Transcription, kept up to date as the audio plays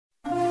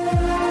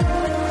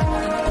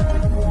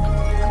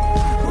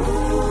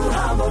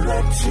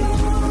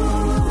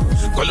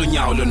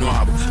Kolunyawo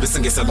lonwabo bese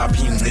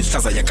ngeselapha ingci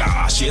ihlaza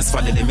yakashi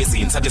esivalele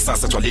emizini sathi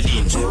sasa gcwale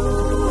linje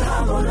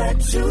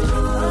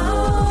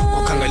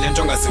ukhangele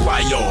into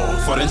ongaziwayo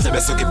for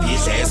endlebe soke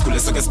ibhidle esikhule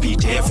soke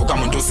sibhidhe fuka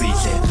umuntu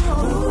uzidle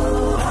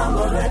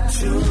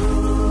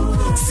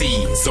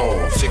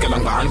sizo fikela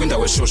ngani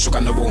kwindawo eshushu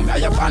kanobomi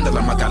ayabanda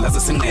lamagala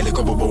zesinqele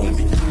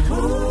kobobomi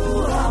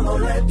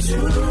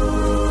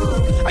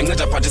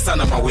anceda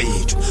phathisana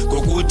mawethu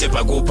ngokude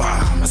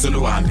bhakupha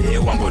masoluhambe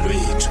uhambo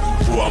lwethu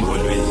uhambo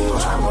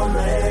lwethu.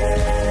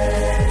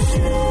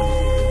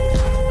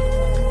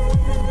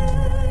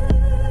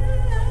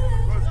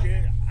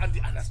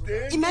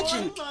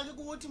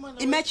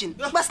 Imagine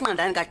ukuba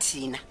sinqandani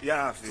kathina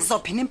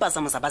sizophinda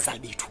impazamo zabazali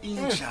bethu.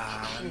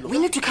 We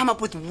need to come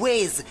up with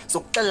ways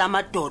zokuxelela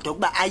amadoda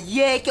ukuba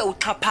ayeke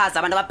uxhaphaza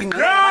abantu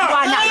ababhinqile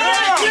abantwana.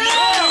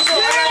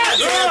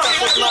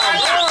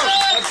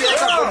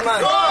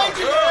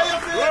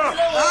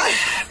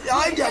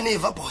 Hayi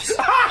ndiyaniva boys.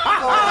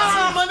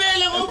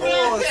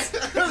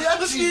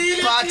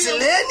 But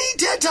leni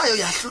ithethayo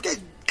yahluke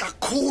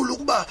kakhulu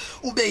kuba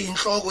ube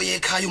yinhloko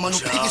yekhaya uma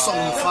uphikiswa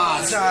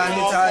ngumfazi.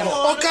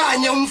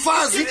 Okanye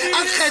umfazi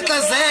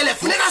akhrexezele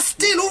funeka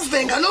still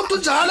uvenga lo muntu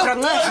njalo.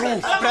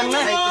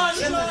 Branqe.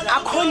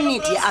 Akho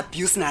need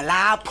abuse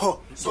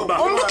nalapho.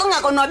 Umuntu xa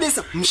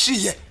ngakonwabisa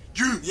mshiye.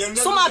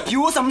 Soma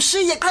abuse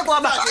mshiye qha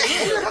kwaba.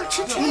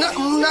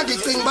 Mna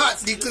ndicinga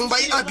ba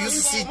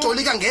iabuse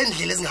sitolika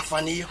ngendlela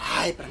ezingafaniyo.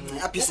 Hayi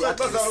Branqe abuse.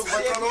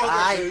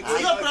 Hayi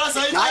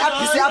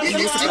abuse.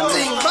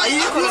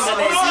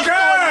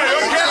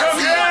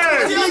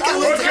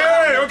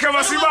 Okay,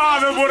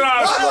 masibabe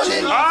boras.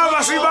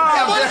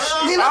 Masibabe.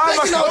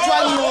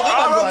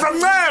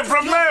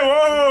 From there.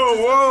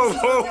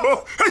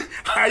 Whoa.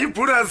 You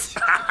put us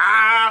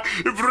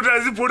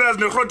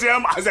ne khote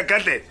yam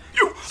azakadle.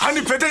 You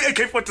hani phethe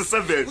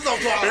AK47.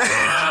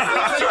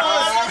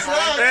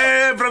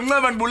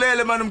 Brangna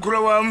manibulele man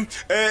umkhulu wami.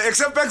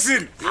 Except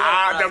vaccine.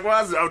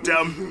 Ndakwazi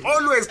awutam.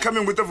 Always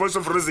coming with the voice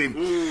of reason.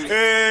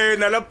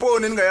 Nalapho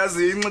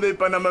ningayazi inxibe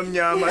ipana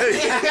amnyama.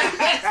 Hey.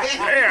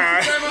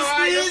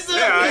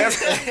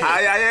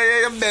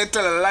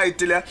 Better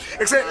light la.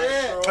 Except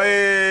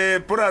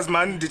Puras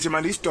man ndithi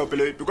manje stop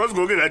le because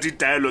ngoku ngathi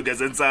dialogue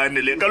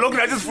ezensane le. Kaloku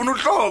nathi sifuna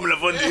uhlomla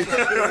fondi.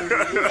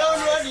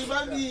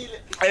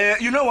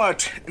 You know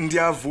what?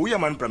 Ndiyavuya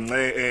man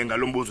Bramnce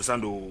ngalombuzo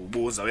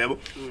sandobuza uyabo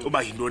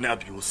uba yintoni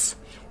abuse.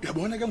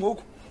 Uyabona ke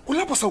ngoku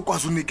kulapho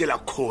sawukwazi unikela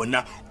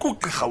khona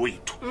kugqirha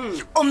wethu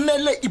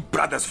omele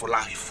iBrothers for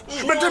Life.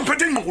 Bese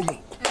mphethe ingqoqo.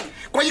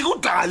 Kwaye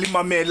kudala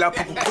imamela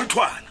lapha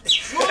kuqhithwana.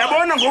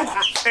 Yabona ngoku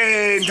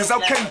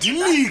ndizawukhe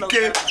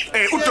ndinike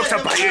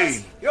uDr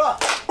Bayeni.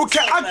 Ukhe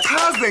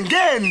achaze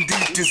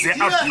ngendidi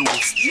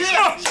ze-abuse.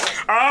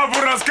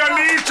 Buras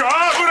kanitsho.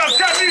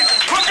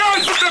 Fuck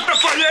Dr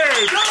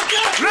Bayeni.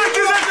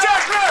 Ladies and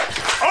gentlemen,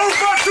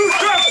 over to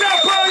Dr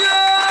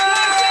Bayeni.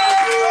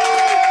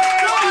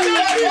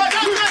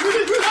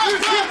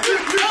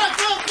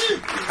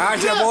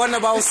 Ndiyabona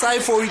ba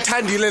usayifo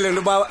uyithandile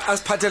lento ba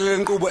asiphathelele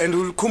inkqubo and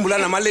ukhumbula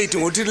namalady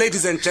ngothi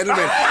ladies and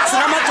gentlemen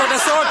sinamadoda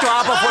sodwa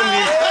apha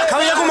fondini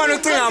khawuye kumane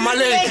ucinga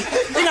ngamalady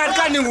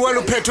ingathi nguwe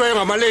uphethwe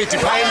ngamalady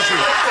pha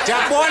endlini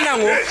ndiyabona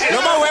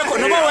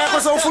noba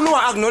wekho sowufuna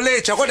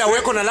uacknowledge kodwa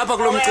wekho nalapha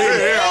kulo mcimbi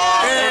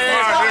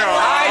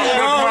hayi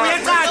no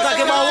uyacaca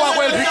ke ba uwa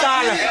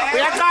kweliphicala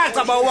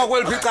uyacaca ba uwa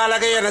kweliphicala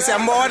ke yena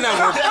siyambona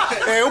ngoku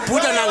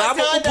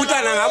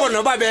ubhutana ngabo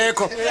noba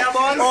bekho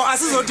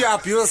asizothi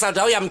abuse sathi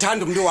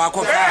awuyamthanda umuntu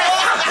wakho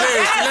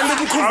silento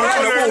umkhumbula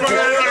nokuphi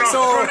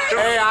so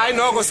hayi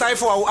noko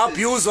sayifo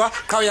abuswa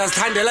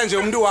khawuyazithandela nje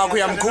umuntu wakho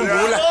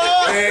uyamkhumbula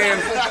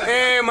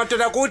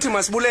madoda kuthi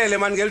masibulele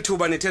manje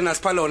ngelithuba nethena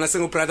siphalona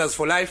singu Brothers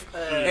for Life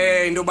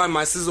into ba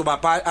masizoba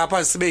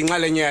apha sibe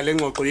inxalenye yale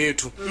ngxoxo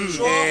yethu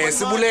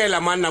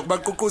sibulela manje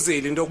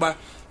nakubaququzeli into yokuba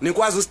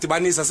nikwazi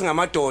usidibanisa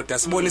singamadoda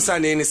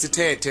sibonisaneni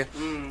sithethe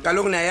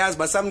kaloku nayazi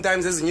ba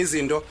sometimes ezinye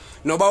izinto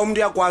noba umuntu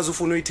uyakwazi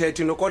ufuna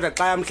uyithethe into kodwa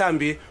xa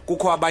mhlambi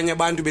kukho abanye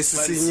abantu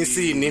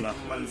besisinyisini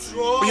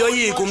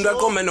uyoyika umuntu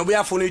aqombe noba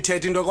uyafuna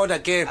uyithethe into kodwa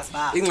ke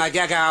ingxaki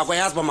yakhe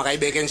akwayazi ba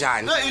makayibeke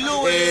njani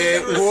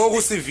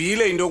ngoku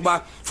sivile into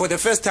yokuba for the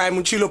first time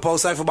uchilo Paul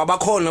Saifo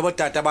babakhona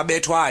abodada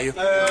ababethwayo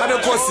xa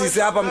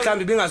bekhosisi apha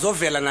mhlambi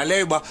bingazovela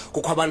naleyo ba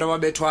kukho abantu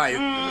ababethwayo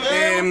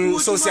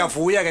so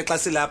siyavuya ke xa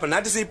silapha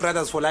nathi siyi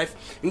Brothers for Life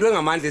into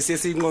engamandla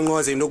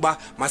siyinqonqoze into yokuba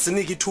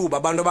masinike ithuba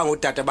abantu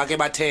abangodada bake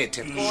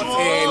bathethe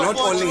not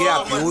only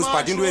ngeabuse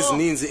but into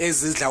ezininzi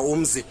ezidla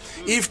umzi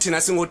if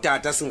thina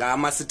singodada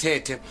singama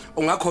sithethe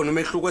ungakhona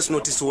umehluko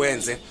esinothisi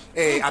wenze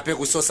apha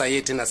ku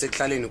society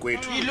nasekuhlaleni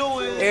kwethu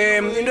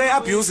into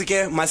yeabuse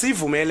ke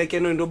masivumele ke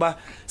into yoba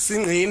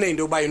singqine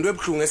into yoba into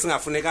ebhlungu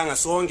esingafunekanga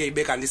sonke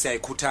ibe kanti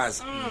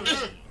siyayikhuthaza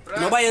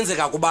noba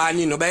yenzeka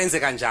kubani noba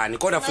yenzeka kanjani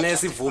kodwa funeka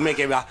sivume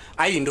ke ba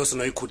ayinto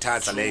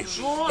sinoyikhuthaza leyo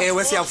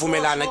ewe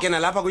siyavumelana ke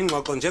nalapha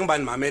kwingxoxo njengoba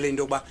nimamele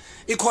into yokuba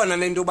ikhona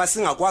lento yokuba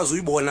singakwazi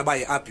uyibona ba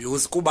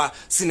yi-abuse kuba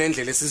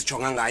sinendlela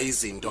esizijonga ngayo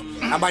izinto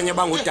abanye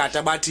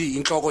bangudata bathi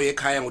inhloko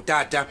yekhaya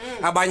ngutata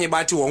abanye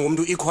bathi wonke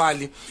umuntu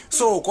equally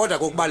so kodwa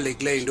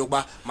kokubalulekileyo into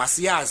yokuba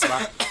masiyazi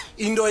ba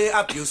into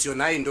ye-abuse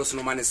yona into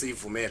sinomane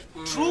siyivumela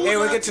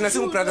ewe ke thina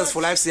singu-Brothers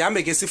for Life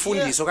sihambe ke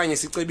sifundiswa okanye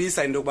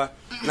sicebisa into yokuba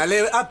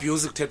nale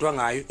abuse kuthethwa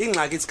ngayo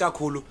ingxaki ithi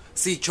kakhulu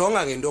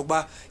siyijonga ngento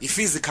yokuba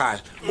yi-physical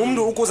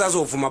umuntu ukuze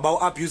azovuma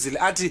bawu-abusile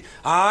athi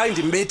hayi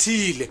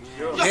ndimbethile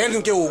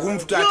then ke ngoku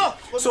umntu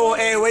athi so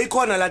ewe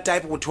ikhona la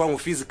type kuthiwa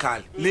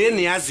ngu-physical le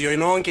niyaziyo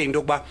nonke into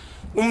yokuba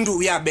umuntu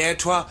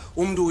uyabethwa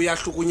umuntu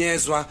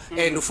uyahlukunyezwa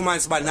and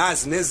ufumanise uba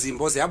nazi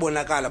nezimbo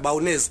ziyabonakala ba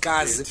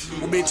unezikazi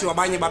ubethiwe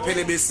abanye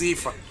baphele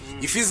besifa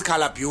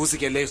i-physical abuse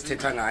ke leyo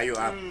sithetha ngayo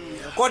apha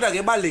kodwa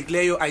ke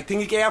balekileyo I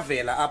think ke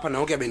yavela apha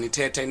nonke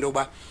benithetha into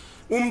yokuba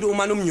umuntu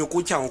umane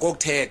umnyukutya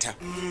ngokuthetha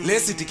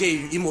lesithi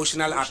ke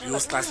emotional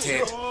abuse xa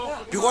sithetha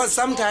because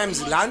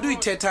sometimes laa nto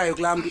uyithethayo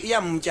kulaa mntu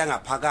iyamtya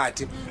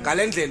ngaphakathi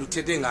ngale ndlela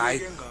uthethe ngayo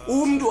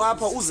umuntu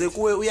apha uze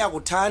kuwe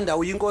uyakuthanda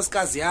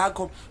uyinkosikazi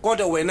yakho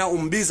kodwa wena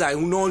umbiza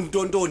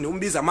unontontoni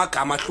umbiza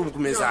amagama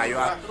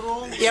ahlukumezayo apha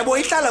yabo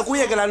ihlala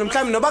kuye ke laa nto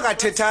mhlawumbi noba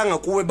kathethanga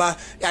kuwe ba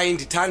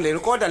ayindithandeni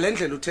kodwa le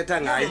ndlela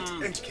uthetha ngayo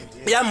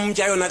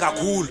iyamtya yona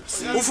kakhulu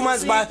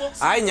ufumanise uba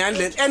hayi nyhani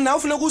le and naw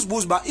ufuneka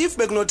uzibuze uba if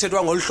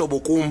bekunothethwa ngolu hlobo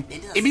kum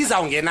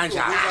ibizawungena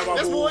njani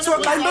so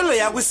xa impelo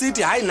yakho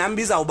isithi hayi nami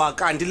bizawuba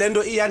kanti le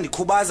nto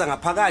iyandikhubaza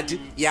ngaphakathi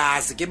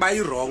yazi ke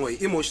bayirongo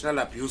i-emotional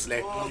abuse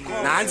leyo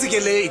nantsi ke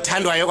le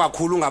ithandwayo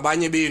kakhulu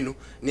ngabanye benu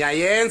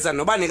niyayenza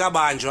noba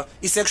nikabanjwa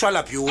i-sexual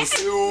abuse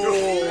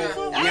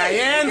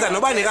niyayenza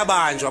noba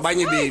nikabanjwa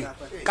abanye benu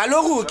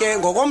kaloku ke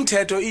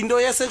ngokomthetho into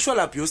ye-sexual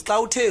abuse xa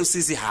uthe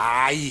usisi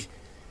hayi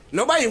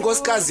noba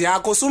yinkosikazi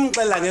yakho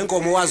sumxela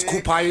ngenkomo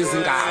wazikhuphayo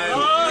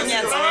izingalo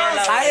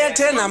xa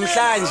ethe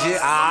namhlanje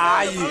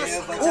hayi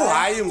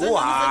uhayi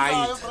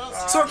nguhayi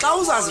so xa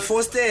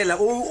uzazifostela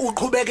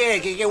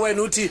uqhubekeke ke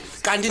wena uthi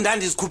kanti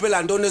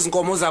ndandizikhuphela ntoni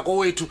ezinkomo zako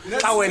wethu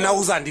xa wena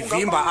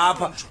uzandivimba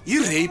apha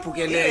yi-rape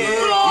ke leyo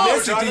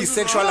ilesithi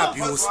yi-sexual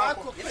abuse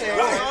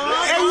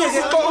enye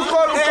ke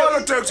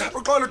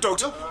uxolo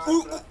doctor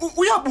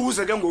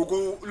uyabuza ke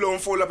ngoku lo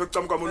mfo lapha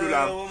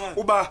ekucamkamolulamo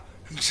uba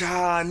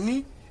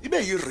njani ibe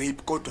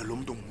yi-rape kodwa lo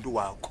muntu ngumuntu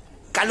wakho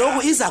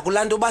kaloku iza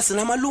kulaa nto uba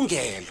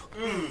sinamalungelo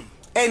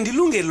and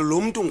ilungelo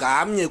lo mntu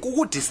ngamnye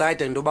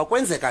kukudicide into yoba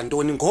kwenzeka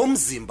ntoni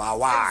ngomzimba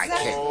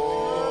wakhe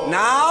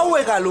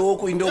nawe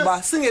kaloku into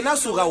yoba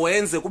singenasuka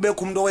wenze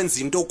kubekho umntu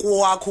owenza into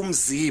kowakho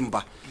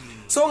umzimba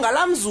so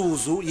ngala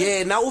mzuzu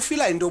yena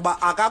ufila into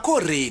yoba akakho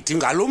ready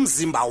ngalo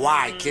mzimba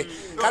wakhe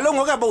kaloku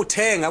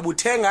ngoku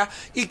buthenga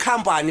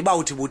ikhampani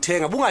bawuthi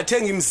buthenga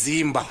bungathenga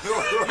imzimba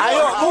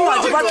ayo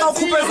bungathi baxa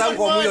ukhuphe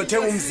zankomo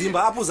uyothenga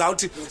umzimba apho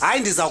uzawuthi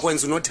hayi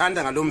ndizawukwenza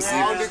unothanda ngalo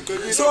mzimba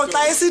so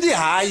xa esithi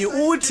hayi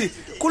uthi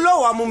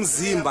kulo wam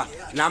umzimba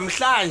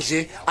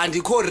namhlanje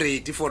andikho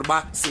ready for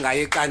ba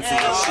singaye ecansini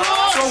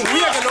so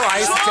nguye ke lo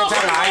hayi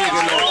sithetha ngayo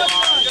ke lo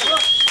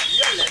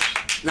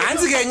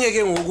nansi ke enye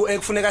ke ngoku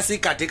ekufuneka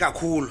siyigade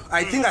kakhulu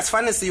I think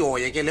asifane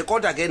siyoyekele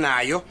kodwa ke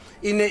nayo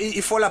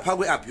ifola pha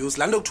kwe-abuse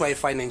laa nto kuthiwa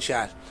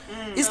i-financial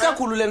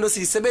isikakhulu le nto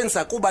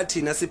siyisebenzisa kuba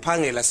thina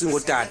siphangela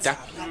singotata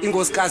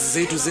iinkosikazi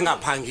zethu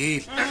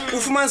zingaphangeli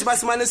ufumanise uba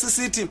simane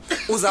sisithi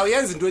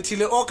uzawuyenza into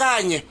ethile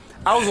okanye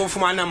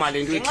awuzofumana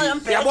mali into ethile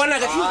uyabona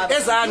ke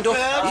ezaa nto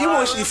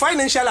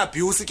yi-financial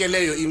abuse ke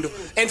leyo into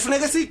and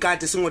funeke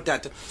siyigade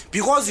singotata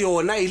because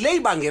yona yile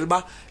ibangela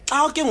uba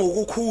xa ke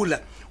ngokukhula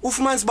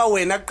ufumanise uba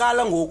wena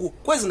kuqala ngoku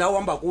kwezi ndawo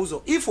uhamba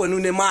kuzo if wena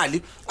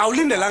unemali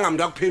awulindelanga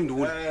mntu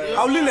akuphendula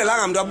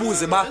awulindelanga mntu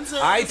abuze ba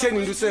hayi theni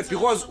into use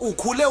because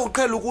ukhule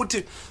uqhela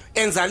ukuthi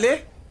enza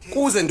le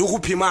kuze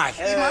ndikuphi imali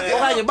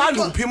okanye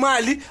bandikuphi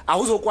imali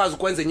awuzokwazi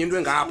ukwenza enye into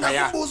engapha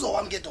ya ubuzo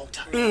wami ke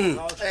doctor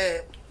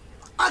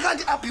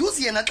akanti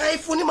abuse yena xa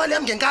efuna imali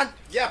yami ngenkani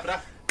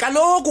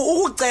kaloku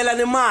ukucela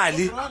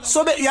nemali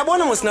sobe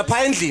uyabona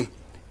ngosinapha endlini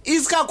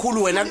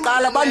isikakhulu wena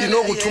kuqala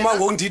bandinokuthuma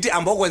ngokundithi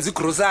ambokwenza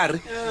igrocery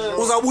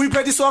uzawubuya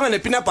iphethe isonga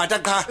nepeanut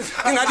butter qha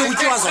ingathi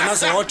kutyiwa zona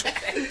zodwa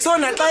so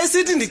naxa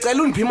isithi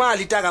ndicela undiphi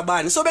imali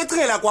itakabani so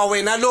becingela kwa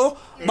wena lo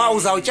ba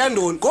uzawutya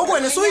ntoni ngoku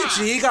wena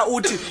suyijika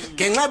uthi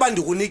ngenxa yoba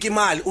ndikunika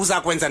imali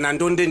uza kwenza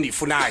nantoni into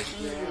endiyifunayo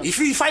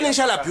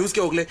i-financial abuse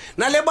ke okule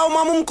nale ba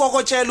umama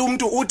umkokotshela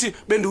umntu uthi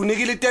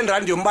bendiwunikile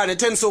i-10 yombane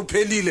 10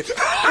 sowuphelile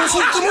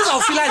usucima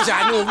uzawufila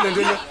njani ngoku le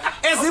nto le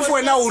as if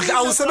wena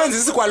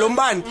awusebenzisi kwalo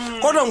mbane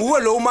kodwa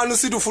nguwe lo umane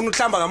usithi ufuna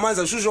uhlamba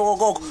ngamanzi ashusho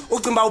kokoko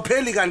ucimba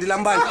upheli kanti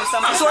lambane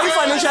so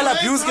i-financial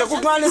abuse ke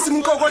kuqale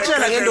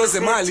simkokotshela ngento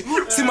zemali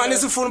simane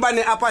sifuna uba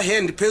ne-upper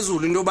hand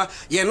phezulu into yoba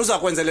yena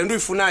uzakwenza le nto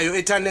uyifunayo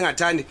ethanda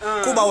engathandi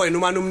kuba wena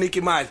umane umnika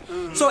imali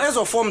so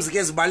ezo forms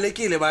ke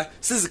zibalulekile ba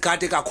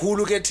sizigade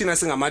kakhulu ke thina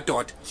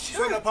singamadoda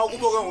so lapha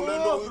kubo ke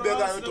ngolento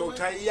uyibekayo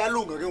doctor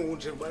iyalunga ke ngoku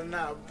njengoba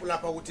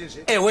lapha ukuthi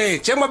nje ewe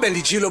njengoba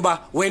benditshilo ba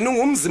wena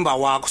ungumzimba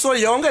wakho so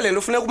yonke le nto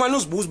ufuneka umane umane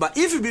uzibuza uba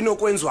if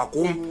ibinokwenziwa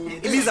kum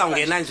ibiza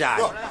ungena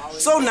njani.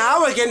 So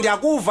nawe ke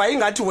ndiyakuva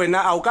ingathi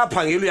wena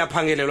awukaphangeli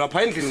uyaphangelelwa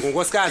pha endlini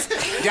ngonkosikazi.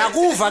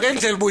 Ndiyakuva ke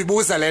ndlela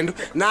ubuyibuza lento.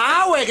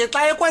 Nawe ke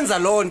xa ekwenza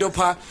loo nto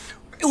pha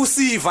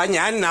usiva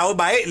nyani nawe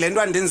ba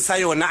lento andenzisa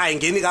yona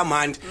ayingeni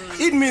kamandi.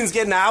 It means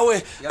ke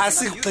nawe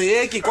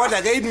asigxeki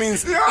kodwa ke it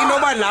means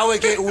inoba nawe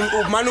ke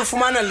umane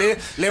ufumana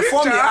le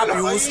form ye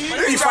abuse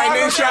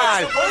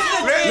financial.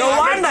 No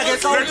wonder ke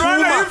xa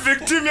uphuma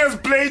victim has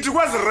played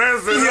kwazi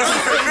reason.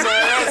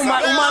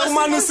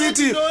 Umane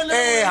usithi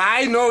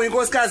hayi no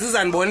inkosikazi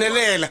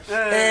izanibonelela.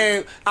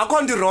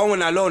 Akho nto wrong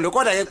nalondo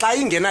kodwa ke xa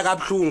ingena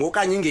kabhlungu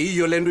okanye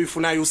ingeyiyo lento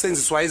uyifunayo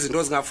usenziswa izinto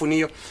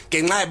ezingafuniyo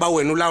ngenxa yeba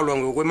wena ulawulwa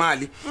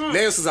ngokwemali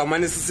leyo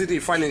sizawumane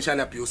sisithi financial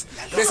abuse.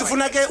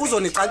 Besifuna ke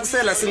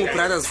uzonicacisela singu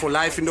brothers for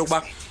life into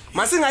kuba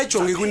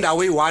masingayijongi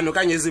kwindawo eyi-1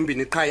 okanye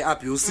ezimbini qha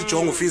i-abuse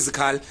sijonga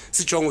physical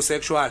sijonga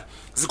sexual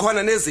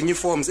zikhona nezinye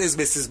forms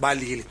ezibe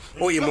sizibalile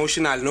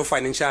o-emotional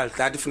no-financial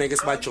that funeke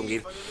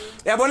sibajongile.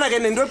 Yabona ke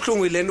nento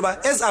ebuhlungu ile nto uba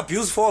ezi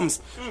abuse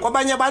forms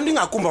kwabanye abantu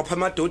ingakumba pha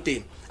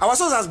emadodeni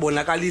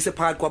awasozazibonakalise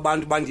phakathi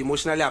kwabantu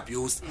bandi-emotionally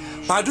abuse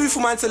but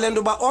uyifumanise le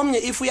nto uba omnye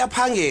if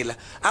uyaphangela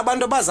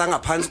abantu abaza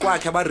ngaphansi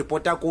kwakhe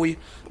abaripota kuye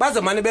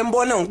baze mane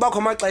bembona ngokubakho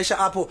amaxesha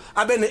apho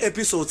abe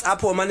ne-episodes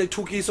apho mane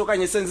ethukisa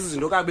okanye senza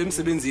izinto kabe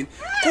emsebenzini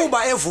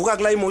kuba evuka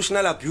kula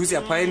emotional abuse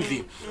yapha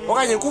endlini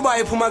okanye kuba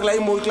ephuma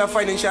kula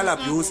financial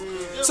abuse.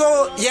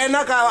 So yena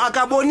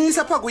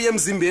akabonisa pha kuye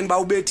emzimbeni ba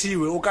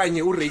ubethiwe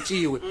okanye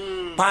uretyiwe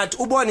but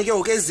ubone ke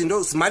ngoku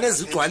izinto zimane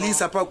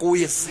zigcwalisa pha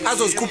kuye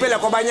azozikhuphela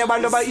kwabanye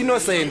abantu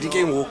aba-innocent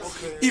ke ngoku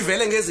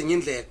ivele ngezinye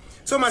indlela.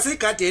 So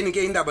masiyigadeni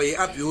ke indaba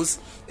ye-abuse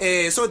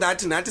so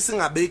that nathi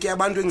singabeki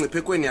abantu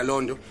engciphekweni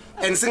yaloo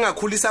and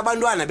singakhulisa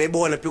abantwana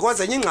bebona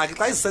because enye ingxaki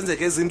xa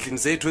izisenzeka ezindlini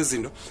zethu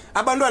ezinto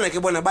abantwana ke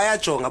bona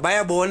bayajonga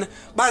bayabona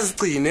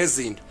bazigcine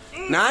ezinto.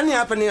 Nani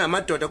apha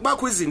ningamadoda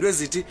kubakho izinto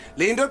ezithi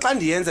le into xa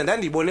ndiyenza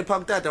ndandiyibone pha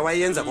kutata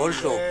wayenza ngolu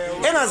hlobo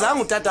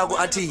engazange utata akho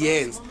athi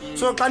yenze.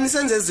 So xa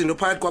nisenze izinto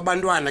phakathi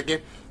kwabantwana ke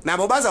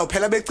nabo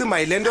bazawuphela becima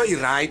yile nto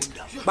i-right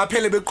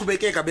baphele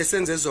beqhubekeka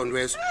besenze ezondo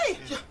ezo.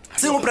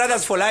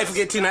 Singu-brothers for life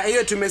ke thina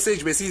eyethu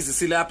message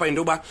besiyizisile apha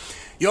into yoba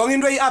yonke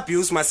into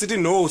eyi-abuse masithi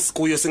no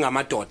kuyo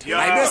singamadoda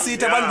mayibe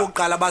sithi abantu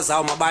bokuqala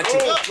bazawuma bathi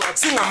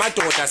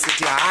singamadoda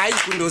sithi hayi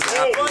kwinto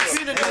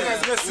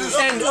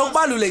ze-abuse and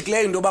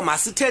okubalulekileyo into yoba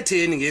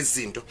masithetheni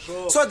ngezinto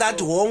so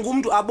that wonke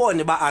umntu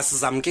abone uba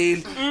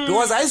asizamkeli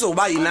because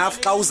ayizoba enough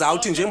xa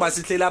uzawuthi njengoba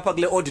sihleli apha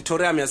kule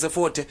auditorium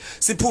yaseforte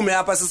siphume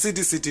apha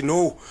sithi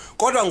no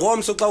kodwa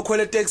ngomso xa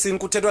ukhwele eteksini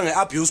kuthethwa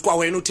nge-abuse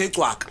kwawena uthe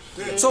cwaka.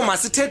 So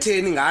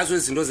masithetheni ngazo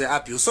izinto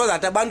ze-abuse so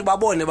that abantu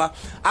babone ba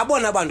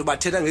abona abantu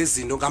bathetha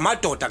ngezinto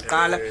ngamadoda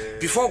kuqala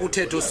before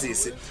kuthetha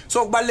osisi.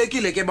 So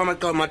kubalekile ke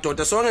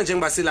bamadoda sonke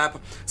njengoba silapha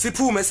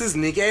siphume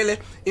sizinikele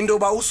into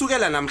yoba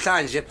usukela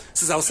namhlanje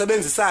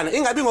sizawusebenzisana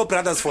ingabi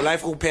ngo-brothers for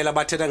life kuphela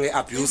bathetha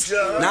nge-abuse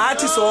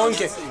nathi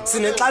sonke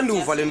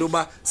sinexanduva le nto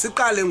yoba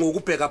siqale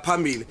ngokubheka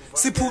phambili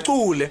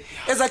siphucule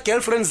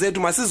eza-girlfriend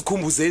zethu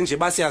masizikhumbuze nje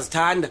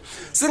basiyazithanda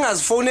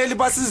singazifowuneli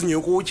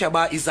basizinyokutya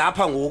ba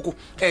izapha ngoku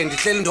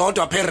ndihleli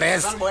ndodwa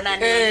phe-res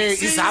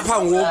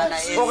izapha ngoku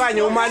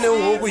okanye umane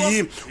ngoku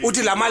yimi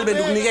uthi laa mali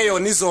bendikunike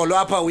yona izolo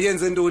apha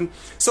uyenze ntoni.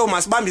 So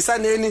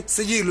masibambisaneni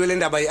siyilwe le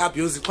ndaba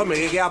ye-abuse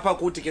ixhomekeke apha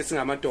kuthi ke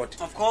singamadoda.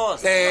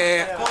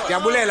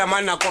 Ndiyabulela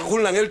mani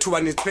nakakhulu nangeli thuba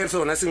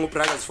niphesona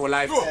singu-brothers for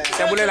life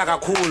siyabulela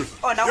kakhulu.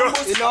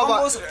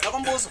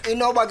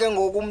 Inoba ke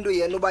ngoku umntu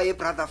yena uba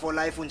yi-brother for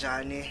life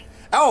unjani?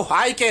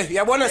 Hayi ke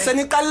yabona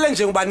seniqalile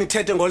nje ngoba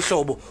nithethe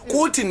ngolhlobo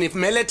kuthi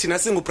nimele thina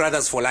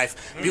singu-brothers for life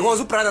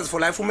because u-brothers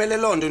for life umele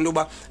loo nto into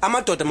yoba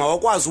amadoda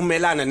mawakwazi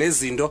umelana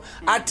nezinto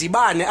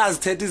adibane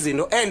azithethe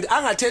izinto and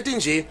angathethi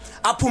nje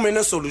aphume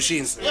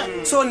nee-solutions.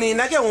 So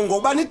nina ke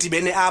ngokuba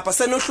nidibene apha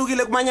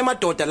senohlukile kumanye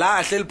amadoda la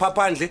ahleli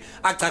phaphandle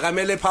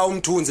agcakamele phaa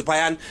umthunzi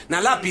phayana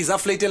nalaa bhizi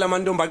afleyitela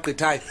amantombi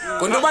agqithayo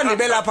ngonto yoba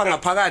nibe lapha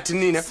ngaphakathi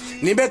nina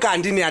nibe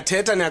kanti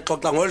niyathetha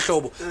niyaxoxa ngolu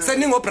hlobo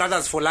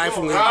seningo-brothers for life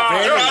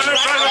ngevele.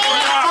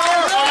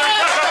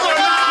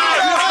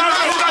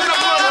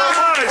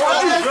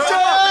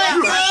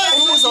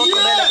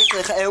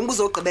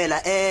 Umbuzo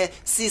ogqibela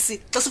sisi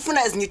xa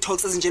sifuna ezinye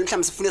talks ezinjeni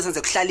mhlawumbe sifuna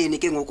senze kuhlaleni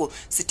ke ngoku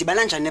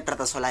sidibana njani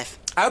ne-brothers for life?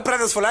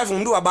 Brothers for life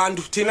ngumntu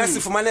wabantu thina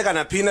sifumaneka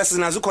naphina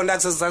sinazo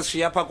ii-contacts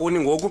ezisazishiya apha kuni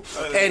ngoku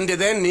and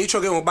then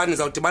nitsho ke ngokuba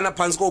nizawudibana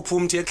phantsi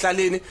kophumthi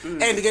ekuhlaleni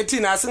and ke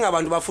thina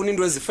singabantu bafuna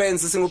into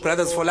ezifensi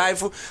singu-brothers for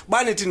life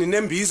banithi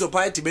ninembizo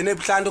phaa edibene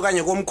ebuhlanti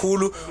okanye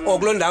komkhulu or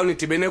kuloo ndawo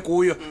nidibene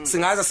kuyo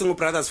singaza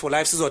singu-brothers for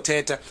life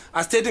sizothetha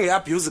asithethi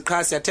nge-abuse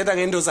qha siyathetha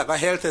ngeento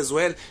zakwa-health as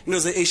well into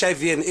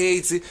ze-HIV and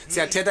AIDS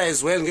siyathetha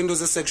as well ngento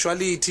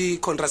ze-sexuality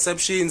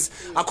contraceptions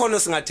akhono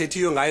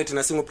singathethiyo ngayo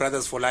thina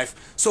singu-brothers for life.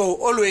 So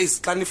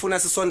always xa nifuna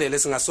sisondele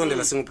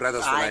singasondela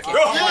singu-brothers for life.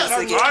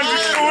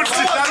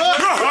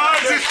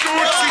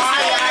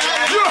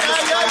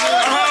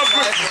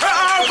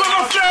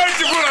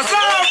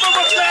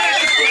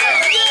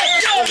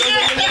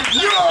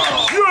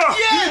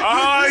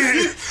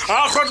 Hayi,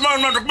 man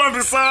manje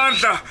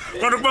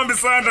ukubamba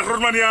isandla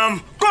Rodman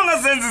yami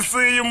kongazenzi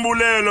isiyi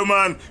imbulelo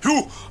man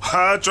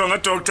ha jonga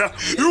doctor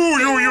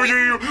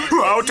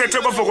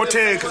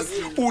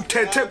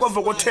uthethe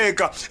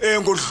kwavokotheka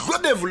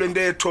ngodlwebevu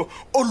lentetho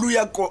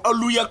oluya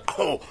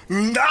qho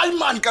ngayi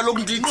man kaloku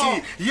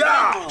ndithi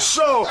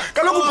so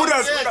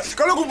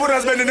kaloku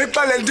buras bene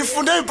nexala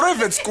ndifunde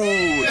i-private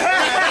school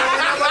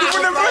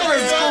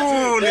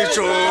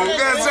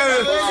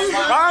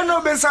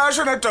ano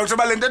besasho na doctor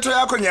balentetho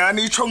yakho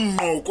nyani itsho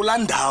ngqo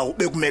kulandawo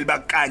bekumele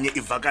bakanye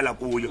ivakala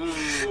kuyo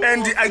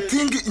and I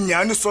think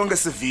nyani sonke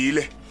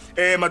sivile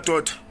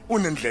madoda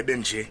unendlebe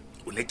nje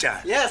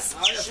unetyala yes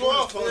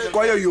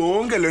kwaye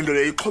yonke lento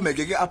le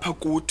ixhomekeke apha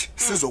kuthi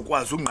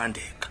sizokwazi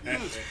unqandeka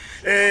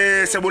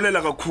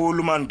siyabulela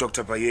kakhulu man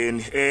Dr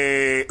Bayeni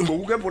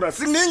ngokuke bura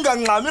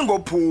siningangxami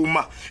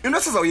ngophuma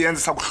into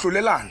sizawuyenza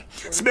sakuhlulelana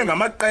sibe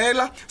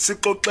ngamaqela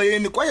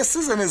sixoxeni kwaye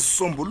size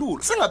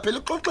nezisombululo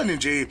singapheli xoxeni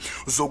nje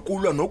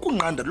zokulwa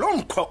nokunqanda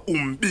lomkhwa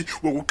umbi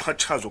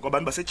wokuxhatshazwa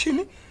kwabantu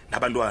basechini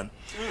nabantwana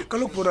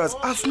kaloku boras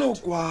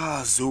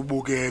asinokwazi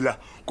ubukela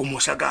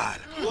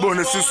kumoshakala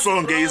bone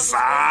sisonge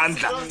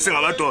izandla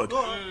singamadoda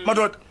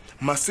madoda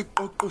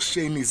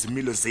masiqoqosheni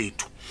izimilo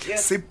zethu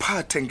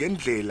siphathe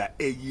ngendlela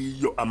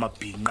eyiyo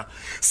amabhinqa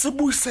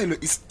sibuyiselwe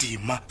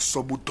isidima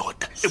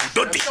sobudoda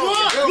ebudodeni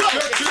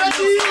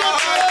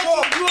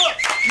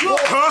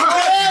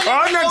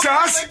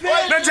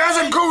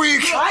najazi ngikho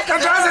week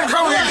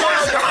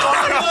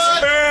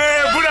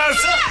buras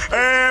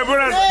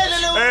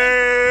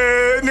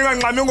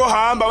ninganxami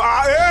ngohamba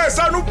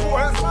sanuphu